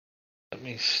Let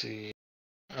me see.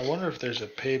 I wonder if there's a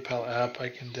PayPal app I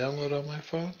can download on my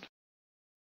phone.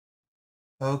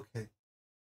 Okay.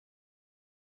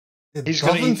 He's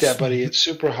gonna eat that, buddy. It's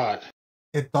super hot.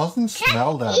 It doesn't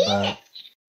smell that bad.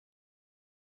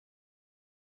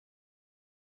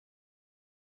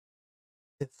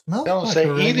 It smells Don't like say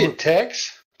a regular... eat it,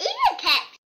 Tex. Eat it, Tex.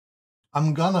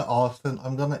 I'm gonna, Austin.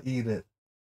 I'm gonna eat it.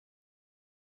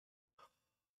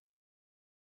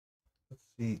 Let's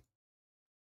see.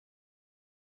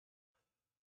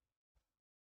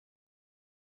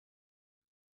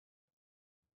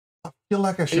 I feel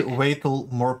like I should wait till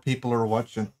more people are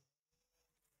watching.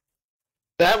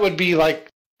 That would be like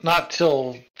not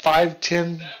till 5,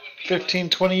 10, 15,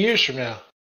 20 years from now.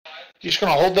 You're just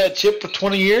going to hold that chip for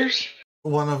 20 years?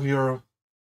 One of your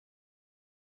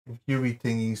viewing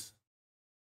thingies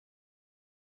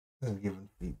is giving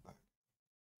feedback.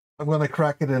 I'm going to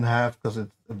crack it in half because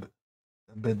it's a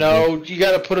bit No, big. you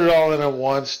got to put it all in at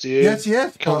once, dude.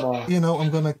 Yes. Come on. You know, I'm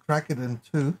going to crack it in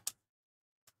two.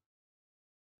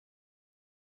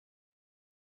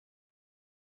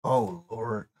 Oh,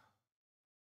 Lord.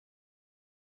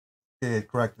 Yeah, it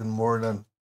cracked in more than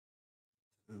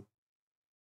two.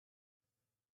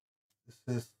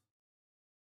 This is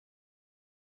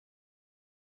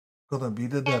gonna be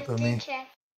the death of me.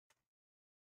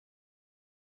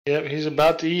 Yep, he's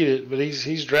about to eat it, but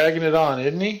he's dragging it on,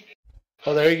 isn't he?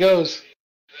 Oh, there he goes.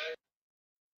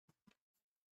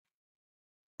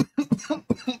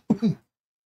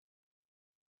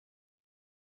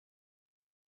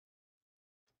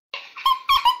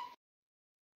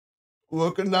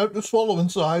 Working out the swallowing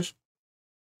size.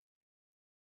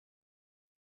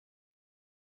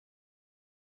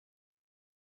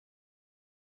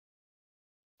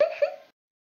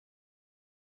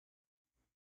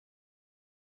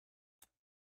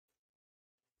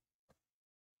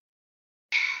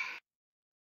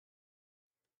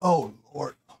 Oh,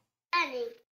 Lord.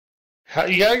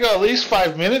 You gotta go at least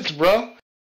 5 minutes, bro.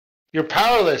 You're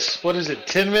powerless. What is it,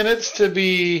 10 minutes to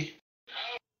be...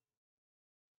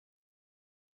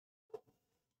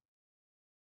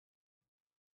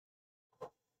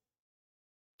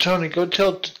 Tony, go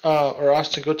tell, or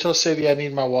Austin, go tell Sadie I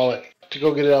need my wallet to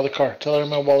go get it out of the car. Tell her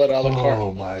my wallet out of the car.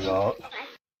 Oh, my God.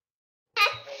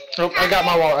 Oh, I got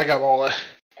my wallet.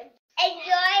 Enjoy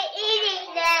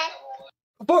eating that.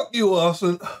 Fuck you,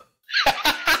 Austin.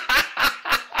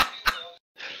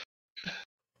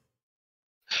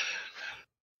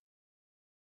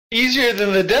 Easier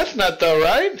than the death nut, though,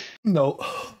 right? No.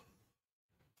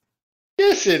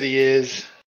 Yes, it is.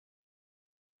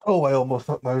 Oh, I almost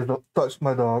touched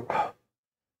my dog.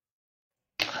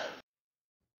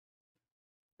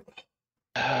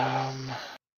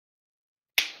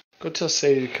 Go tell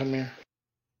Sadie to come here.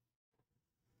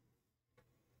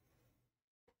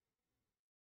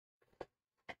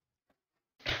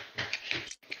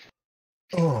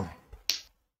 Oh.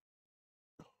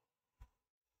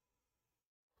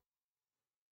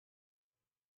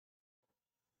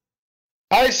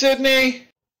 Hi, Sydney.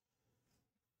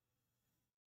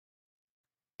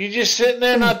 You just sitting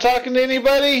there not talking to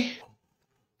anybody?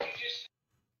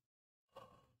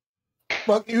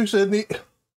 Fuck you, Sydney.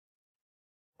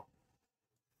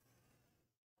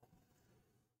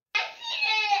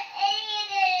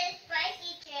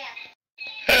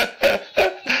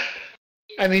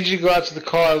 I need you to go out to the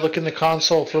car, look in the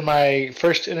console for my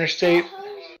first interstate.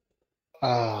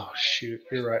 Oh, shoot.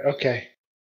 You're right. Okay.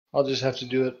 I'll just have to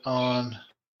do it on...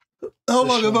 How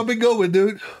long have I been going,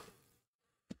 dude?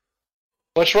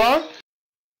 What's wrong?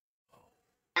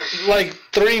 Like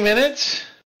 3 minutes?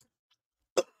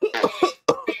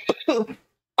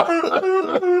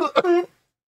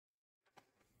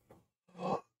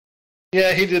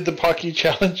 Yeah, he did the Paqui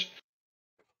challenge.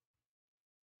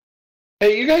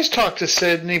 Hey, you guys talk to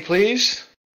Sydney, please.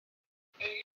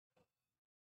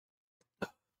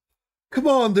 Come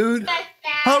on, dude.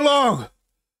 How long?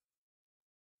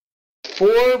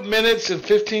 4 minutes and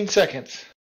 15 seconds.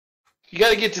 You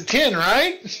gotta get to 10,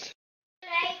 right?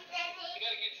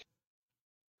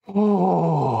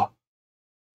 Oh.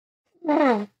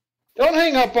 Don't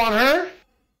hang up on her.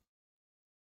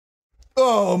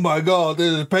 Oh my God,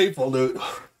 this is painful, dude.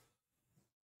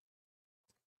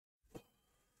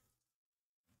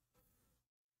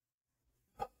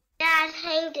 Dad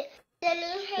hanged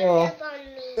up on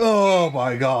me. Oh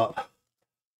my God.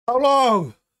 How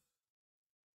long?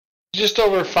 Just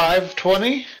over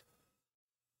 5:20.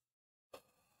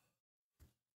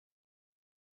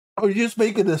 Are you just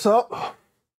making this up?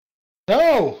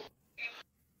 No.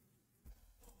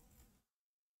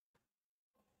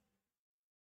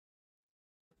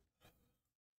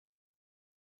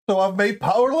 So I've made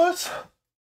powerless?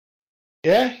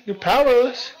 Yeah, you're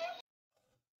powerless.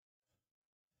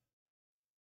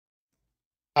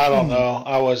 I don't know.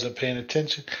 I wasn't paying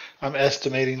attention. I'm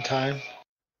estimating time.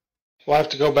 We'll have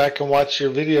to go back and watch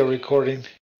your video recording.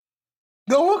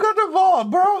 Go look at the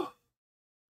VOD, bro.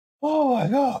 Oh my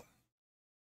god.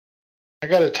 I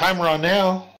got a timer on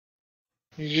now.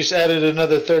 You just added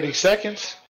another 30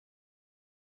 seconds.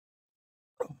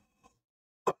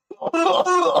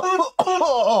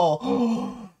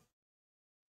 Oh.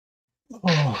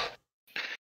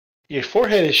 Your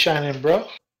forehead is shining, bro.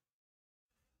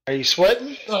 Are you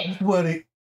sweating? I'm sweaty.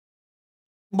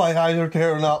 My eyes are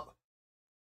tearing up.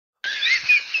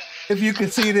 If you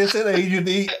can see this in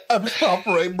HD, I'm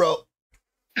suffering, bro.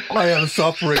 I am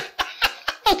suffering.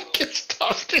 I'm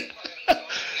exhausted.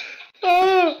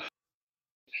 Oh.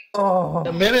 Oh.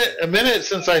 A minute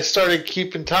since I started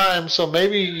keeping time, so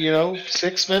maybe,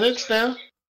 6 minutes now?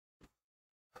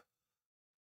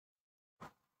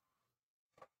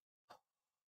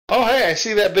 Oh, hey, I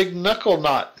see that big knuckle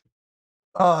knot.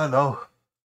 Oh, no.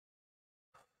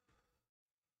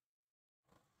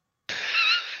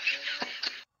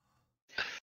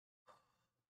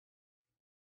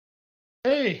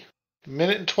 Hey,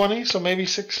 minute and 20, so maybe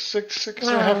six and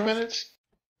a half minutes.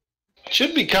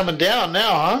 Should be coming down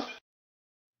now, huh?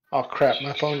 Oh, crap,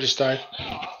 my phone just died.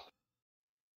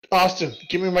 Austin,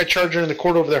 give me my charger in the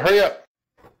cord over there. Hurry up.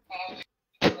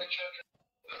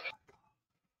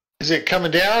 Is it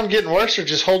coming down, getting worse, or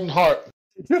just holding hard?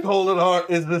 Just holding hard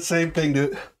is the same thing,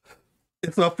 dude.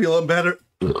 It's not feeling better.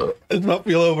 It's not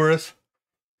feeling worse.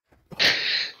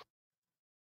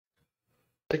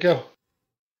 Let go.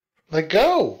 Let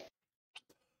go.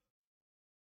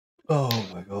 Oh,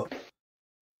 my God.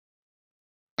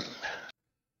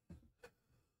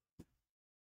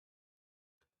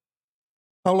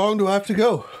 How long do I have to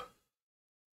go?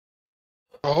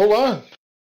 Oh, hold on.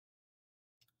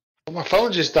 Well, my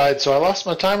phone just died, so I lost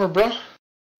my timer, bro.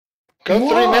 Go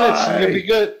 3 minutes and you'll be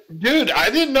good. Dude,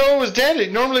 I didn't know it was dead.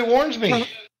 It normally warns me.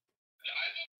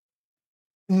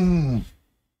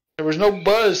 There was no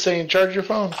buzz saying charge your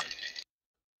phone.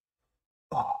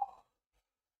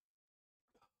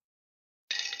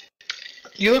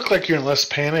 You look like you're in less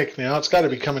panic now. It's got to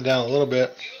be coming down a little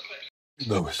bit.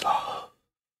 No, it's not.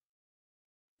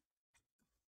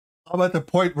 I'm at the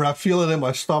point where I feel it in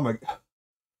my stomach.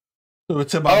 So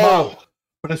it's in my mouth,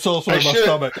 but it's also in my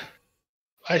stomach.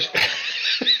 I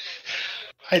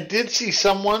did see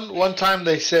someone, one time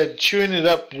they said chewing it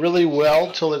up really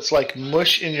well till it's like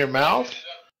mush in your mouth.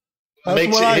 That's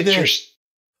makes what it I hit did.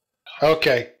 your...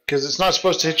 Okay, because it's not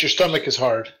supposed to hit your stomach as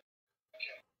hard.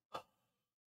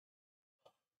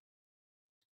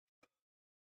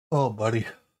 Oh, buddy.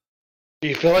 Do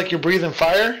you feel like you're breathing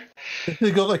fire?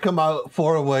 It's going to come out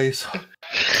 4 ways.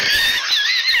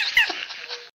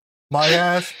 My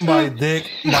ass, my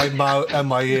dick, my mouth, and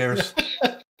my ears.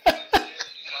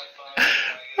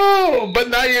 Oh, but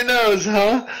not your nose,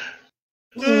 huh?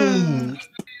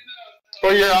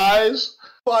 Or your eyes?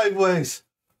 5 ways.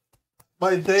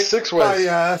 My dick, 6 ways.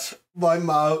 my ass, my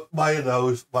mouth, my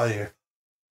nose, my ear.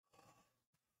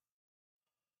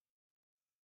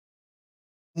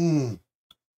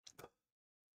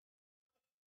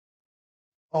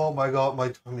 Oh my God, my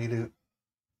tummy, dude.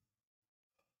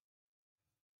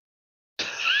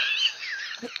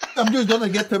 I'm just gonna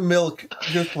get the milk,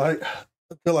 just like,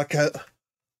 until I can.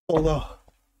 Hold on.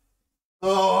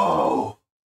 Oh!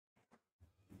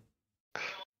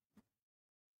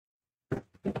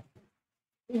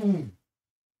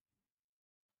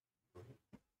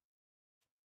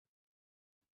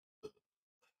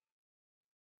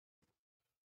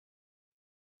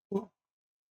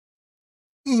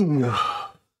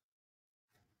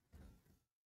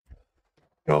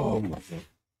 Oh my God.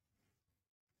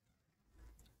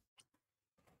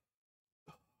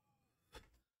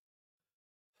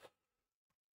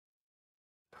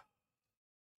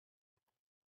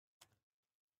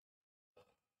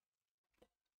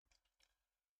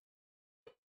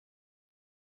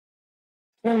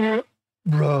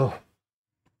 Bro.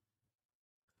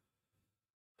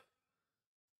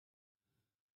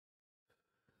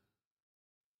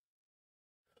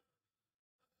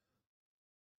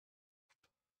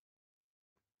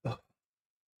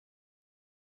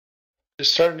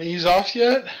 Just starting to ease off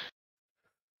yet?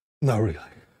 Not really.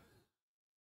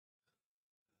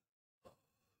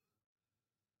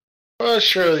 Well,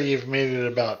 surely you've made it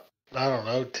about, I don't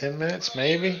know, 10 minutes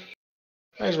maybe?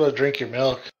 Might as well drink your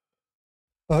milk.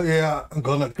 Oh yeah, I'm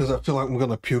gonna, because I feel like I'm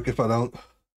gonna puke if I don't.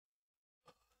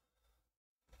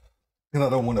 And I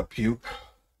don't want to puke.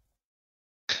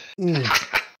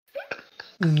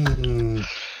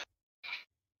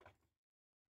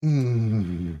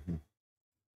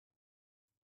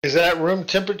 Is that room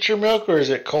temperature milk or is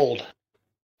it cold?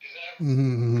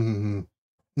 Mm.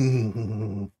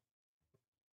 Mm.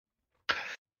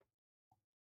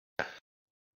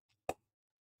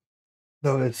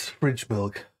 No, it's fridge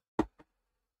milk.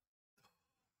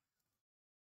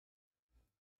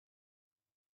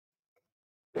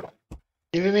 You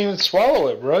didn't even swallow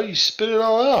it, bro. You spit it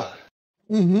all out.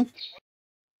 Mm-hmm.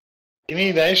 You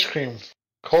need ice cream.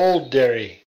 Cold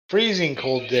dairy. Freezing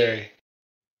cold dairy.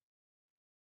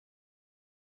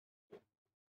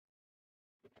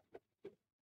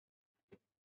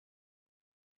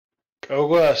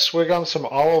 Go swig on some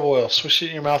olive oil. Swish it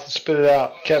in your mouth and spit it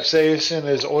out. Capsaicin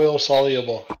is oil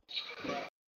soluble.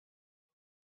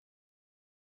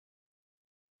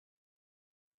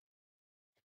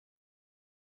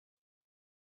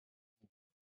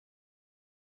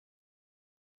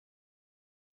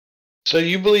 So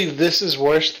you believe this is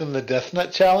worse than the Death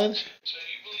Nut Challenge?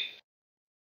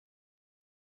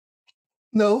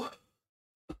 No,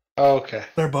 Oh, okay.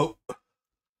 they're both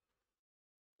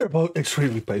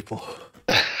extremely painful.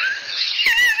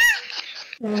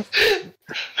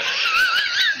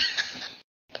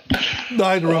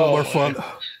 Neither of them are fun.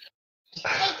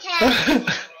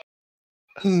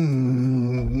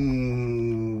 Mm.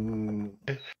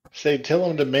 Say, tell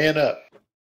him to man up.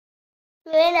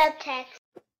 Man up, Tex.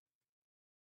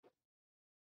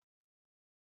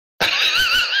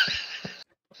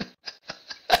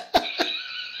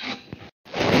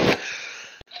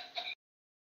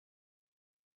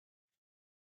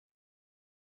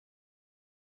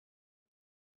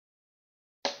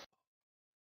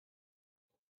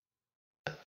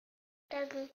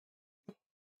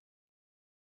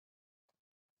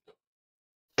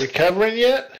 Recovering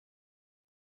yet?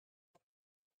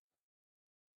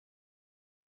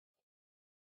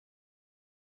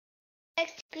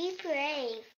 Tex, be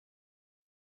brave.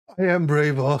 I am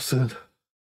brave, Austin.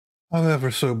 I'm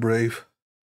ever so brave.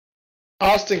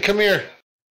 Austin, come here.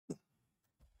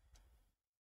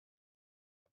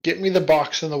 Get me the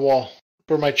box in the wall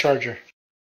for my charger.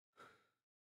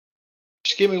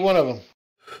 Just give me one of them.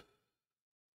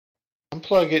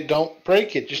 Unplug it. Don't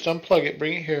break it. Just unplug it.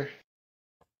 Bring it here.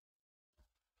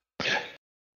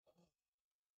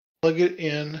 Plug it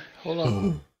in. Hold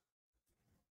on.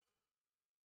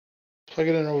 Plug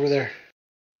it in over there.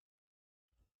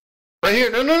 Right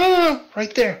here. No, no, no, no, no.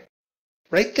 Right there.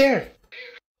 Right there.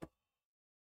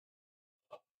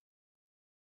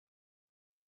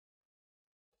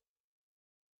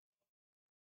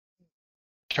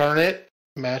 Turn it.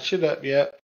 Match it up.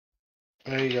 Yep.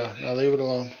 There you go. Now leave it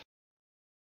alone.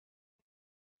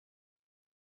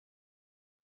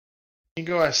 You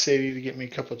go ask Sadie to get me a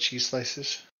couple of cheese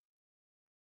slices.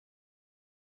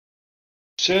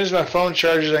 As soon as my phone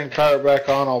charges, I can power it back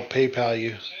on. I'll PayPal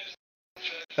you.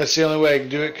 That's the only way I can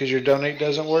do it because your donate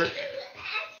doesn't work.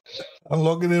 I'm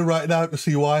logging in right now to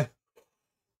see why.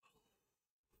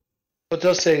 But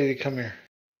tell Sadie to come here.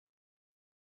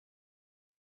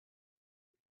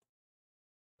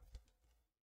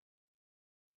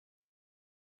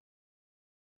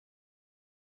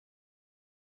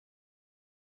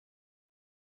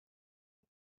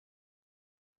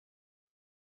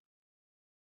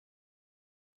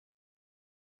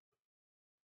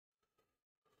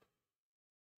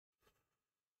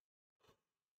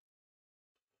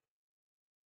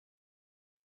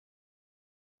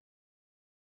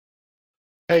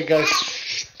 Hey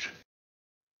guys.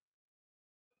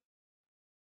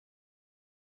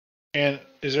 And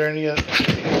is there any other?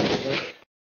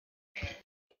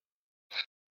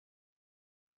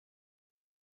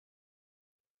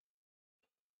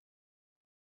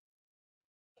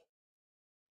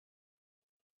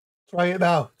 Try it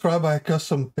now. Try my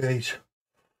custom page.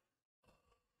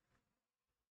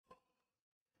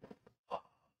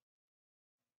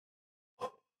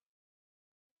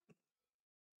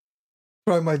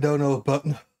 Try my download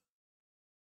button.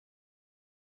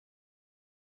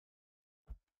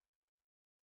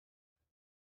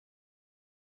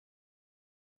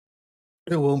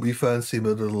 It won't be fancy,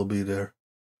 but it'll be there.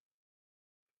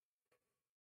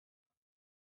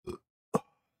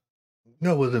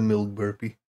 That was a milk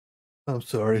burpee. I'm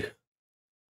sorry.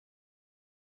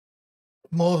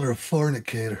 Mother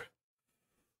fornicator.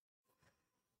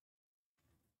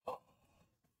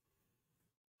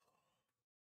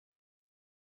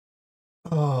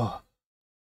 Oh.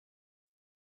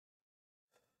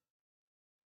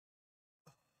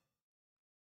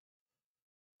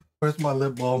 Where's my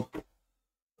lip balm?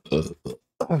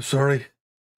 I'm sorry.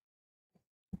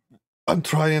 I'm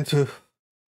trying to.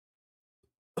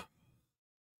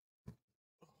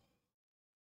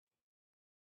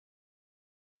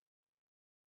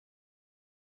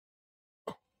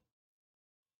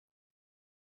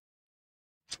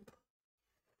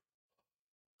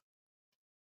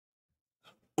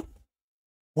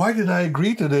 Why did I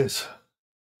agree to this?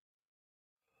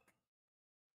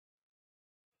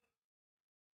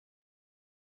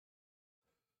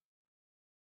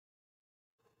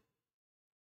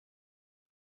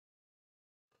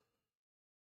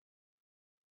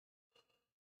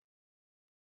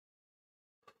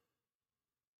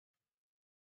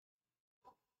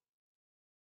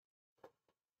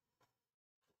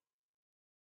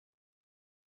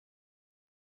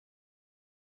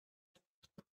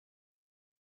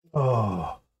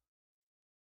 Oh.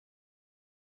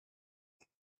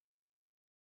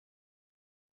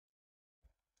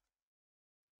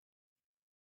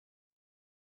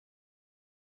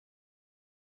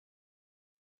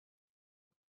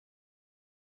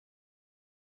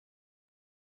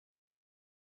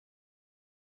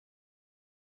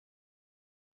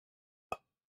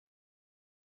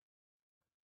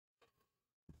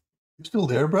 You still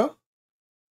there, bro?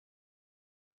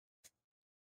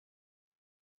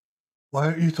 Why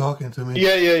aren't you talking to me?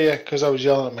 Yeah. Because I was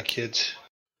yelling at my kids.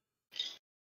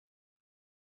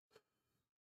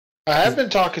 I have been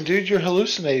talking, dude. You're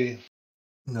hallucinating.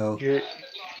 No. You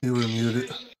were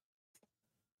muted.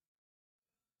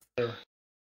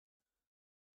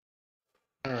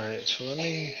 Alright, so let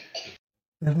me...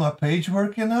 Is my page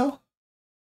working now?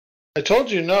 I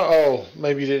told you no. Oh,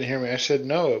 maybe you didn't hear me. I said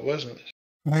no, it wasn't.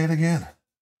 Try it again.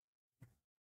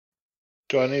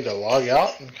 Do I need to log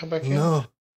out and come back in? No.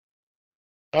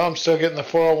 Oh, I'm still getting the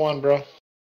 401, bro.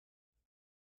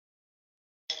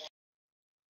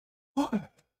 What?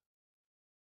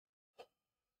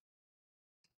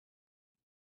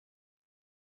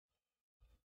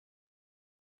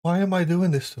 Why am I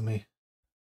doing this to me?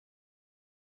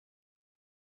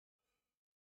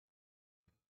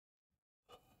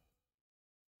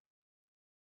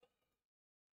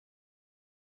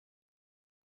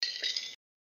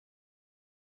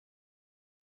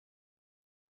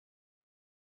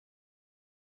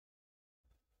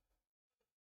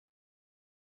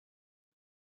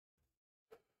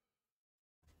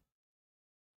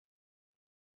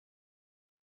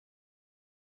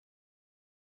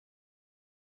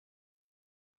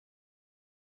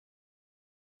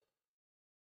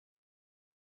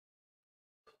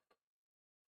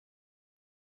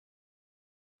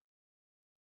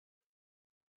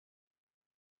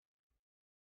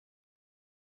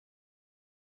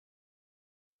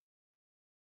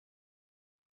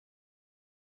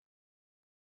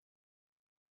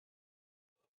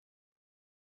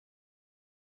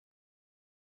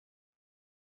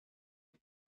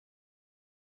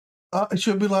 It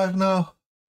should be live now.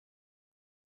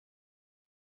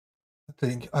 I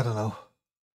think. I don't know.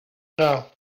 No.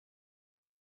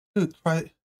 Dude, try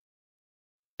it.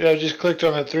 Yeah, I just clicked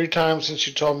on it 3 times since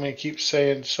you told me to keep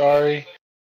saying sorry.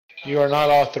 You are not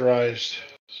authorized.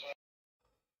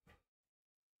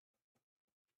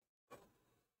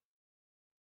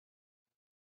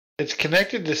 It's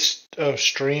connected to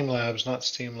Streamlabs, not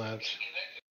Steam Labs.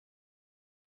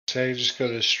 So you just go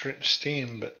to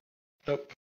Steam, but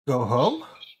nope. Go home?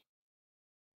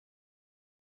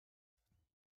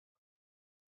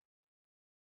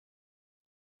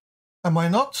 Am I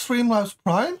not Streamlabs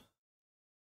Prime?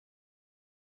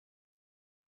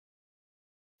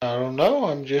 I don't know.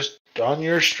 I'm just on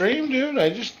your stream, dude. I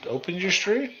just opened your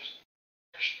stream.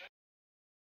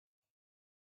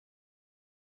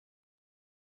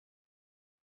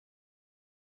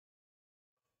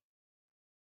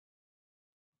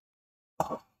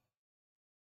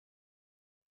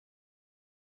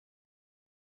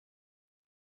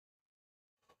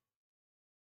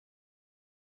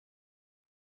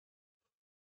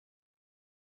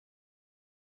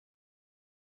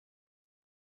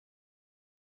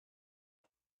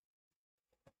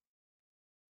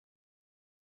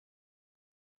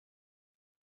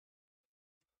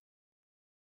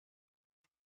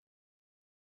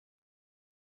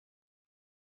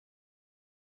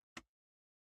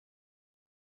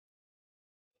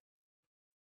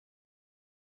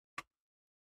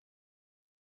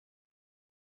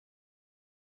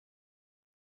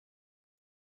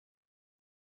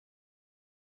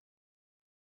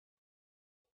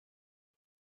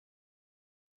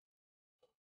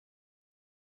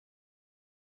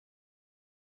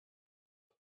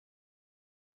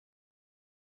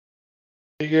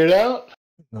 Figure it out?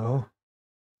 No.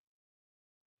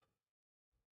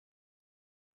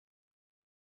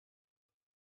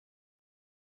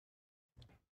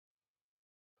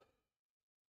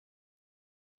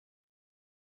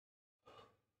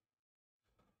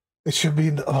 It should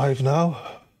be live now.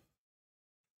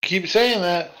 Keep saying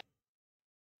that.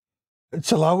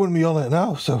 It's allowing me on it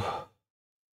now, so...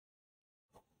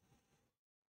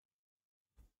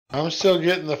 I'm still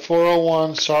getting the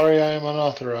 401. Sorry, I am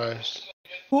unauthorized.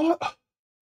 What?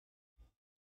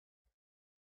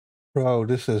 Bro,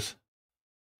 this is...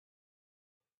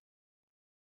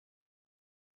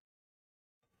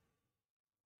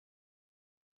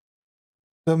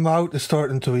 The mouth is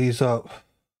starting to ease up.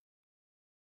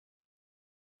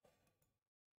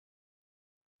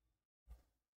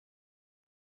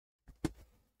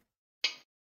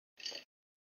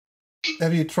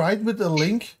 Have you tried with the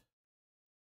link?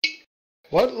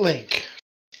 What link?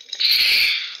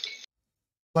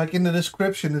 Like in the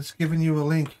description, it's giving you a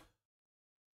link.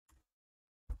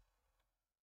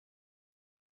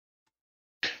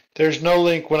 There's no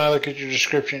link when I look at your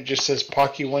description. It just says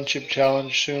Paqui One Chip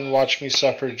Challenge. Soon watch me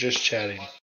suffer just chatting.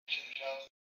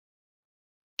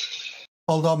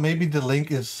 Hold on, maybe the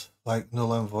link is like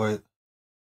null and void.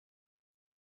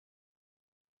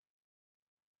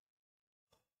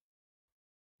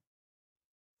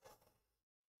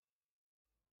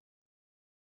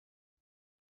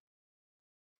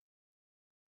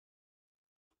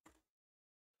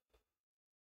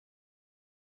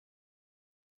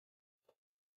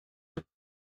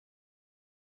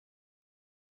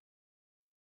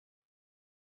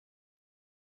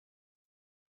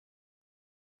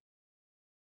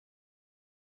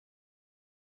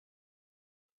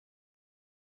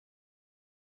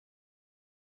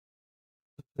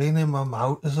 The pain in my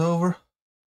mouth is over.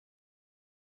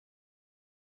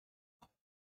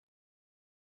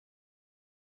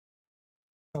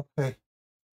 Okay.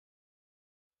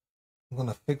 I'm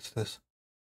gonna fix this.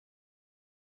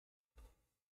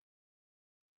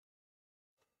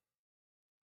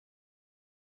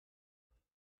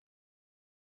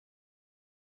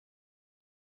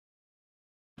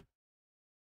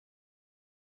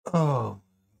 Oh.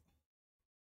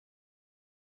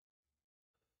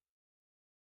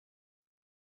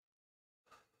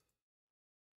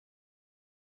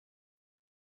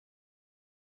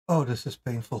 Oh, this is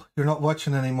painful. You're not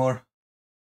watching anymore.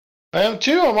 I am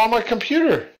too. I'm on my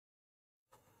computer.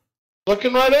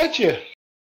 Looking right at you.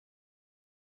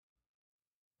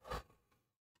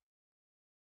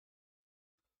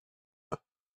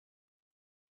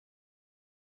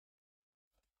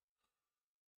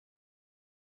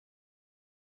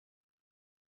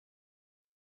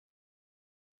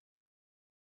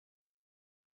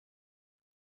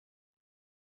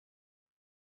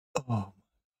 Oh.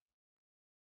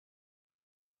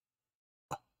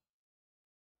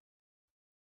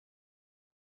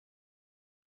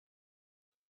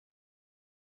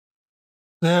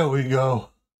 There we go.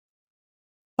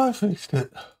 I fixed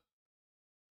it.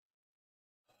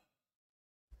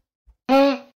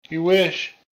 Huh? You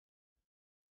wish.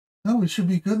 No, it should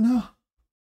be good now.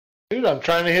 Dude, I'm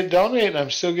trying to hit donate and I'm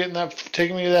still getting that,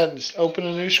 taking me to that and open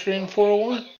a new screen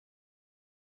 401.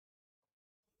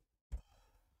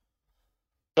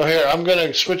 So here, I'm going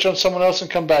to switch on someone else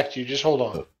and come back to you. Just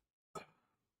hold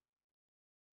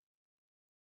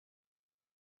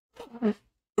on.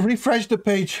 Refresh the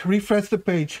page. Refresh the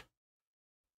page.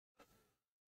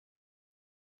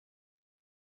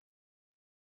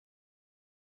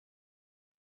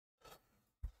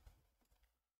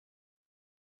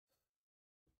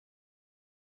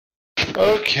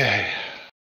 Okay.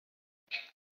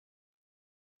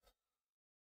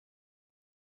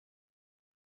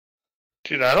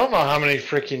 Dude, I don't know how many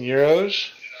freaking euros.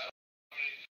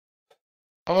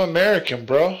 I'm American,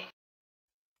 bro.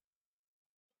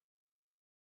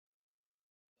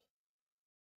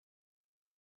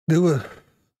 Do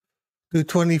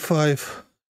 25.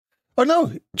 Oh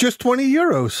no, just 20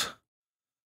 euros.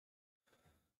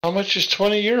 How much is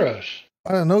 20 euros?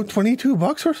 I don't know, 22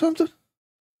 bucks or something?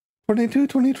 22,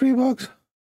 23 bucks.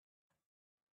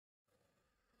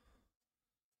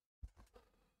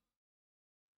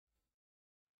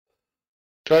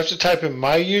 Do I have to type in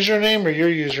my username or your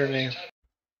username?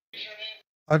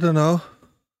 I don't know.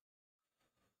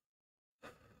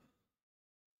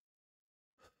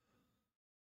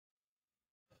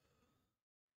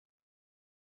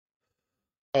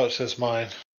 Oh, it says mine.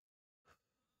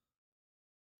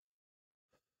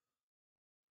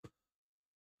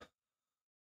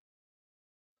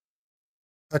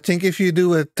 I think if you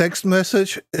do a text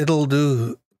message, it'll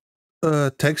do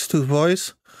text to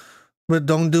voice, but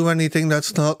don't do anything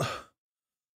that's not.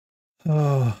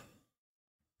 Oh.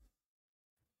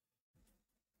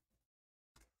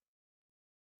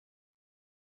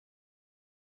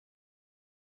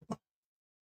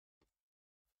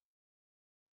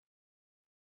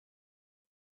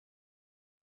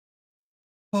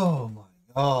 Oh my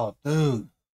God, dude.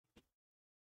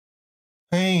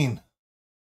 Pain.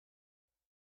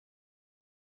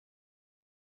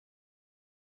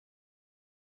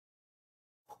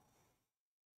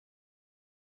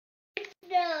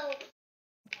 No.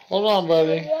 Hold on,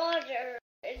 buddy. Water.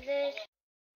 Is this?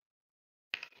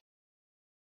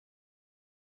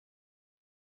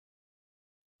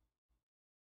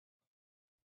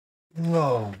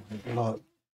 No, not.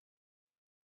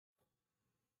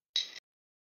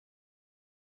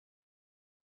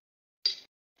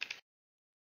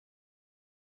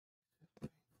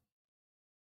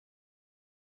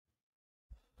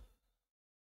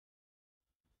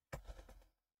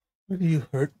 Why do you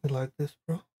hurt me like this,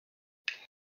 bro?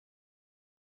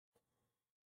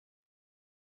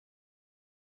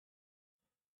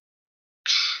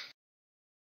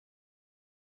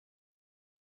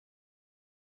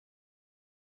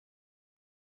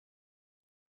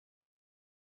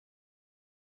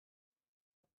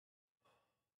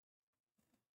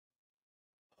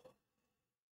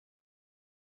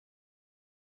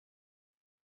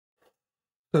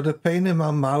 So the pain in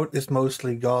my mouth is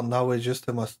mostly gone. Now it's just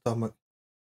in my stomach.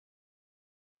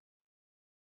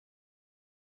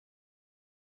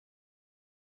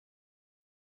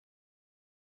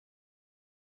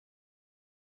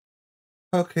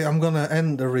 Okay, I'm gonna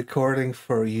end the recording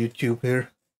for YouTube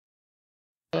here.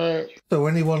 Alright. So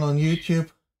anyone on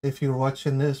YouTube, if you're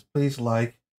watching this, please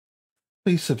like,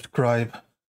 please subscribe,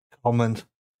 comment,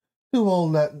 do all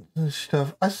that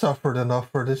stuff. I suffered enough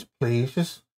for this, please.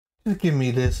 Just give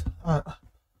me this.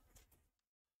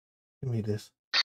 Give me this.